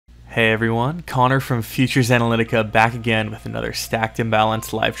Hey everyone, Connor from Futures Analytica back again with another stacked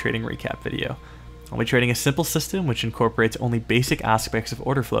imbalance live trading recap video. I'll be trading a simple system which incorporates only basic aspects of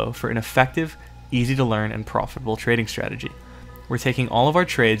order flow for an effective, easy to learn, and profitable trading strategy. We're taking all of our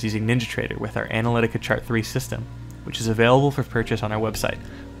trades using NinjaTrader with our Analytica Chart 3 system, which is available for purchase on our website,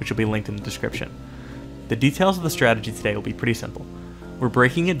 which will be linked in the description. The details of the strategy today will be pretty simple. We're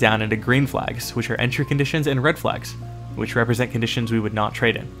breaking it down into green flags, which are entry conditions, and red flags, which represent conditions we would not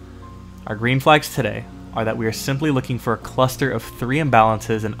trade in. Our green flags today are that we are simply looking for a cluster of 3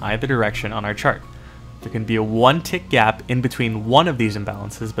 imbalances in either direction on our chart. There can be a 1-tick gap in between one of these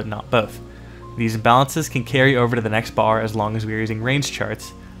imbalances, but not both. These imbalances can carry over to the next bar as long as we are using range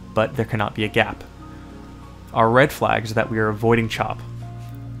charts, but there cannot be a gap. Our red flags are that we are avoiding chop.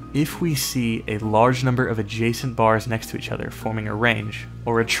 If we see a large number of adjacent bars next to each other forming a range,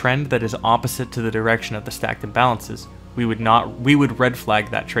 or a trend that is opposite to the direction of the stacked imbalances, we would red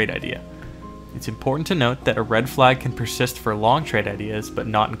flag that trade idea. It's important to note that a red flag can persist for long trade ideas but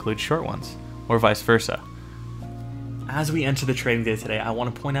not include short ones, or vice versa. As we enter the trading day today, I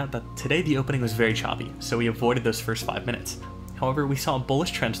want to point out that today the opening was very choppy, so we avoided those first 5 minutes. However, we saw a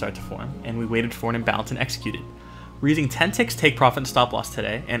bullish trend start to form, and we waited for an imbalance and executed. We're using 10 ticks take profit and stop loss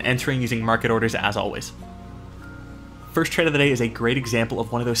today, and entering using market orders as always. First trade of the day is a great example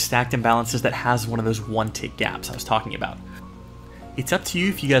of one of those stacked imbalances that has one of those 1-tick gaps I was talking about. It's up to you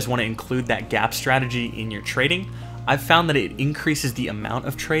if you guys want to include that gap strategy in your trading. I've found that it increases the amount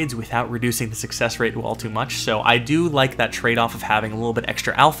of trades without reducing the success rate all too much, so I do like that trade-off of having a little bit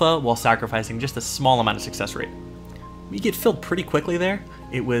extra alpha while sacrificing just a small amount of success rate. We get filled pretty quickly there.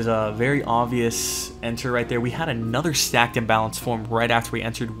 It was a very obvious enter right there. We had another stacked imbalance form right after we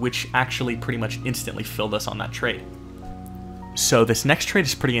entered, which actually pretty much instantly filled us on that trade. So this next trade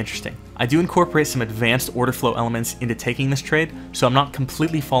is pretty interesting. I do incorporate some advanced order flow elements into taking this trade, so I'm not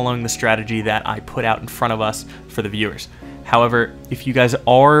completely following the strategy that I put out in front of us for the viewers. However, if you guys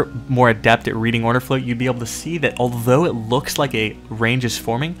are more adept at reading order flow, you'd be able to see that although it looks like a range is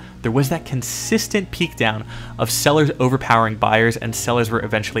forming, there was that consistent peak down of sellers overpowering buyers, and sellers were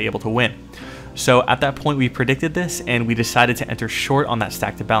eventually able to win. So at that point, we predicted this and we decided to enter short on that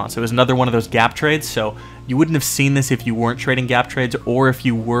stacked imbalance. It was another one of those gap trades, so you wouldn't have seen this if you weren't trading gap trades or if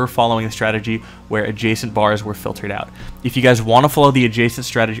you were following the strategy where adjacent bars were filtered out. If you guys want to follow the adjacent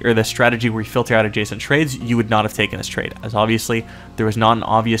strategy, or the strategy where we filter out adjacent trades, you would not have taken this trade, as obviously there was not an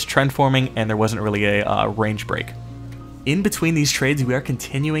obvious trend forming and there wasn't really a range break. In between these trades, we are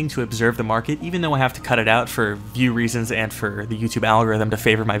continuing to observe the market, even though I have to cut it out for view reasons and for the YouTube algorithm to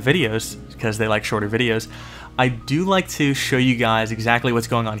favor my videos because they like shorter videos. I do like to show you guys exactly what's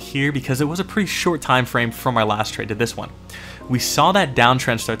going on here because it was a pretty short time frame from our last trade to this one. We saw that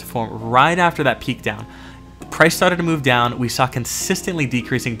downtrend start to form right after that peak down. The price started to move down. We saw consistently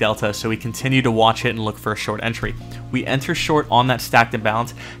decreasing delta, so we continued to watch it and look for a short entry. We enter short on that stacked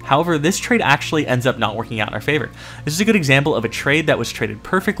imbalance. However, this trade actually ends up not working out in our favor. This is a good example of a trade that was traded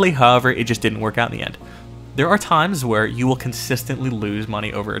perfectly, however, it just didn't work out in the end. There are times where you will consistently lose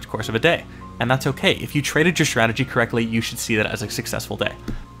money over the course of a day, and that's okay. If you traded your strategy correctly, you should see that as a successful day.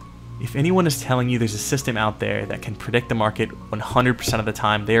 If anyone is telling you there's a system out there that can predict the market 100% of the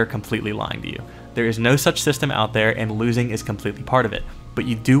time, they are completely lying to you. There is no such system out there, and losing is completely part of it. But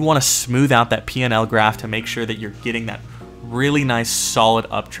you do want to smooth out that P&L graph to make sure that you're getting that really nice solid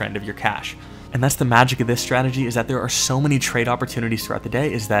uptrend of your cash. And that's the magic of this strategy, is that there are so many trade opportunities throughout the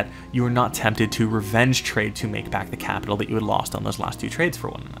day, is that you are not tempted to revenge trade to make back the capital that you had lost on those last 2 trades for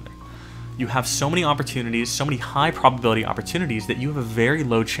one another. You have so many opportunities, so many high probability opportunities, that you have a very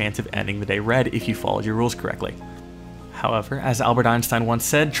low chance of ending the day red if you followed your rules correctly. However, as Albert Einstein once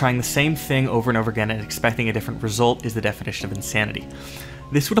said, trying the same thing over and over again and expecting a different result is the definition of insanity.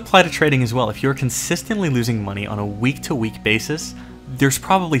 This would apply to trading as well. If you're consistently losing money on a week-to-week basis, there's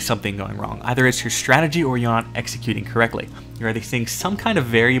probably something going wrong. Either it's your strategy or you're not executing correctly. You're either seeing some kind of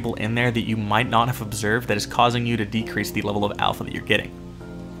variable in there that you might not have observed that is causing you to decrease the level of alpha that you're getting.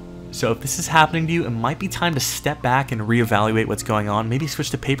 So if this is happening to you, it might be time to step back and reevaluate what's going on. Maybe switch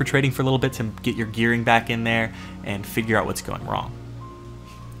to paper trading for a little bit to get your gearing back in there and figure out what's going wrong.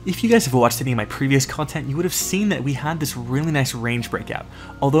 If you guys have watched any of my previous content, you would have seen that we had this really nice range breakout.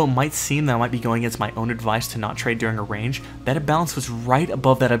 Although it might seem that I might be going against my own advice to not trade during a range, that imbalance was right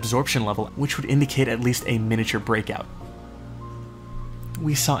above that absorption level, which would indicate at least a miniature breakout.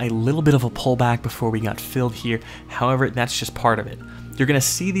 We saw a little bit of a pullback before we got filled here, however, that's just part of it. You're going to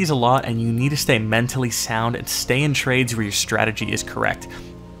see these a lot, and you need to stay mentally sound and stay in trades where your strategy is correct.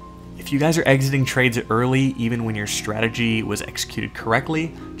 If If you guys are exiting trades early, even when your strategy was executed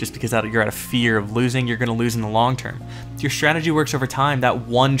correctly, just because you're out of fear of losing, you're going to lose in the long term. If your strategy works over time, that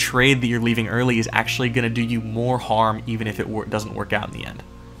one trade that you're leaving early is actually going to do you more harm, even if it doesn't work out in the end,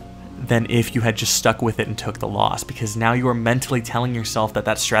 than if you had just stuck with it and took the loss, because now you are mentally telling yourself that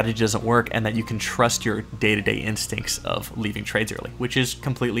that strategy doesn't work and that you can trust your day-to-day instincts of leaving trades early, which is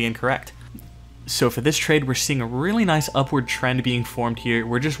completely incorrect. So for this trade, we're seeing a really nice upward trend being formed here.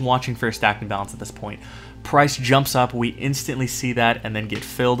 We're just watching for a stacked imbalance at this point. Price jumps up, we instantly see that and then get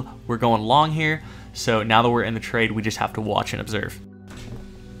filled. We're going long here, so now that we're in the trade, we just have to watch and observe.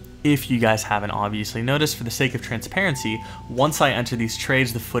 If you guys haven't obviously noticed, for the sake of transparency, once I enter these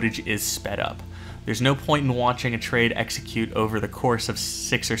trades, the footage is sped up. There's no point in watching a trade execute over the course of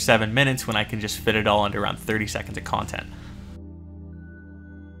 6 or 7 minutes when I can just fit it all into around 30 seconds of content.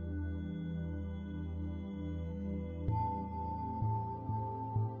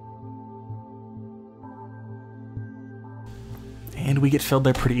 And we get filled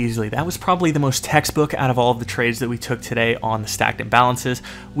there pretty easily. That was probably the most textbook out of all of the trades that we took today on the stacked imbalances.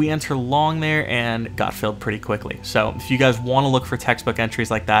 We enter long there and got filled pretty quickly. So if you guys want to look for textbook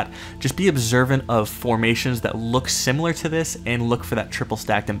entries like that, just be observant of formations that look similar to this and look for that triple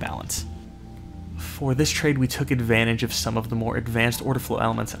stacked imbalance. For this trade, we took advantage of some of the more advanced order flow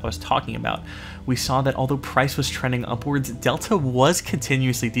elements I was talking about. We saw that although price was trending upwards, delta was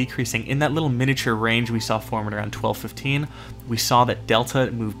continuously decreasing. In that little miniature range we saw forming around 12.15, we saw that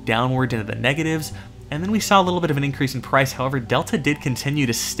delta moved downward into the negatives, and then we saw a little bit of an increase in price. However, delta did continue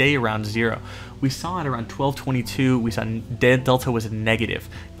to stay around 0. We saw at around 12.22, we saw delta was negative,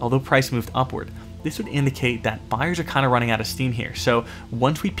 although price moved upward. This would indicate that buyers are kind of running out of steam here. So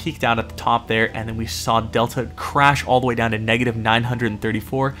once we peaked out at the top there, and then we saw delta crash all the way down to negative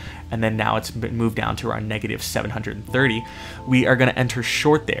 934, and then now it's been moved down to around negative 730, we are going to enter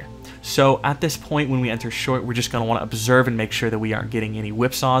short there. So at this point, when we enter short, we're just going to want to observe and make sure that we aren't getting any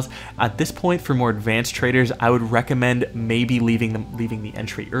whipsaws. At this point, for more advanced traders, I would recommend maybe leaving the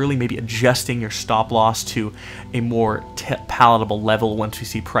entry early, maybe adjusting your stop loss to a more palatable level once we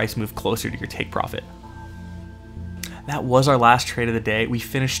see price move closer to your take profit. That was our last trade of the day. We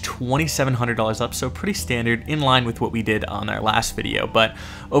finished $2,700 up, so pretty standard, in line with what we did on our last video. But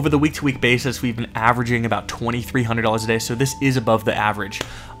over the week-to-week basis, we've been averaging about $2,300 a day, so this is above the average.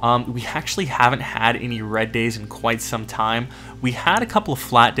 We actually haven't had any red days in quite some time. We had a couple of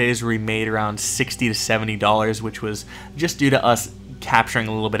flat days where we made around $60 to $70, which was just due to us capturing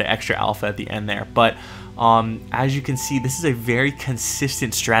a little bit of extra alpha at the end there. But as you can see, this is a very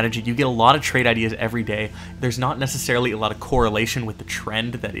consistent strategy. You get a lot of trade ideas every day. There's not necessarily a lot of correlation with the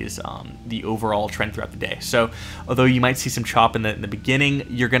trend that is the overall trend throughout the day. So although you might see some chop in the beginning,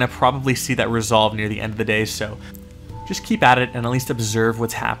 you're going to probably see that resolve near the end of the day. So just keep at it and at least observe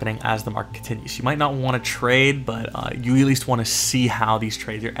what's happening as the market continues. You might not want to trade, but you at least want to see how these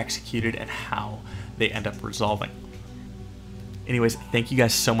trades are executed and how they end up resolving. Anyways, thank you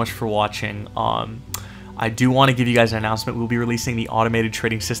guys so much for watching. I do want to give you guys an announcement. We'll be releasing the automated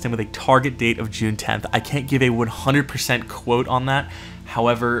trading system with a target date of June 10th. I can't give a 100% quote on that.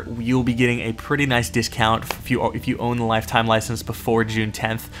 However, you'll be getting a pretty nice discount if you own the lifetime license before June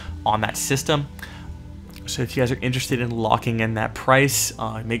 10th on that system. So if you guys are interested in locking in that price,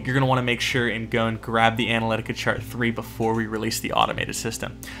 you're going to want to make sure and go and grab the Analytica Chart 3 before we release the automated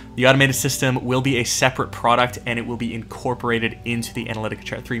system. The automated system will be a separate product and it will be incorporated into the Analytica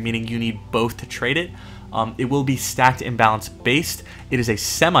Chart 3, meaning you need both to trade it. It will be stacked imbalance based. It is a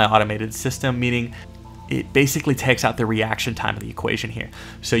semi-automated system, meaning it basically takes out the reaction time of the equation here.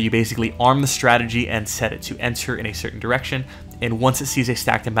 So you basically arm the strategy and set it to enter in a certain direction, and once it sees a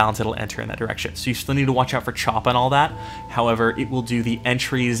stacked imbalance, it'll enter in that direction. So you still need to watch out for chop and all that. However, it will do the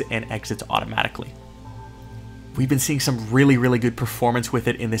entries and exits automatically. We've been seeing some really good performance with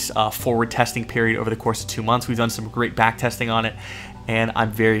it in this forward testing period over the course of 2 months. We've done some great back testing on it, and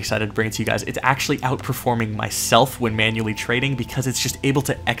I'm very excited to bring it to you guys. It's actually outperforming myself when manually trading because it's just able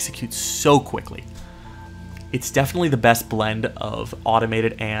to execute so quickly. It's definitely the best blend of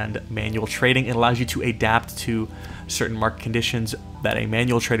automated and manual trading. It allows you to adapt to certain market conditions that a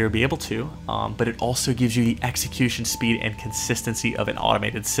manual trader would be able to, but it also gives you the execution speed and consistency of an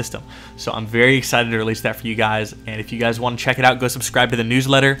automated system. So I'm very excited to release that for you guys, and if you guys want to check it out, go subscribe to the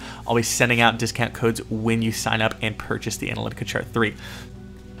newsletter. I'll be sending out discount codes when you sign up and purchase the Analytica Chart 3.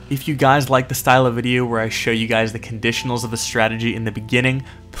 If you guys like the style of video where I show you guys the conditionals of the strategy in the beginning,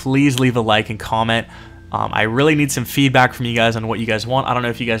 please leave a like and comment. I really need some feedback from you guys on what you guys want. I don't know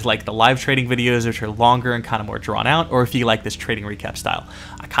if you guys like the live trading videos, which are longer and kind of more drawn out, or if you like this trading recap style.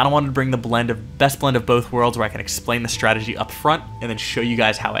 I kind of wanted to bring the best blend of both worlds, where I can explain the strategy up front and then show you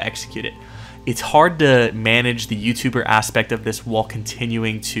guys how I execute it. It's hard to manage the YouTuber aspect of this while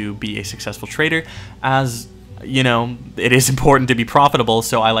continuing to be a successful trader, as you know, it is important to be profitable,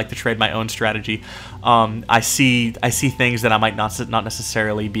 so I like to trade my own strategy. I see things that I might not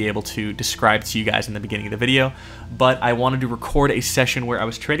necessarily be able to describe to you guys in the beginning of the video, but I wanted to record a session where I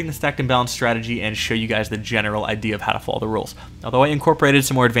was trading the stacked and balanced strategy and show you guys the general idea of how to follow the rules. Although I incorporated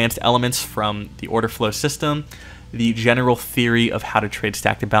some more advanced elements from the order flow system, the general theory of how to trade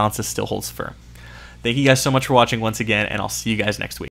stacked and balanced still holds firm. Thank you guys so much for watching once again, and I'll see you guys next week.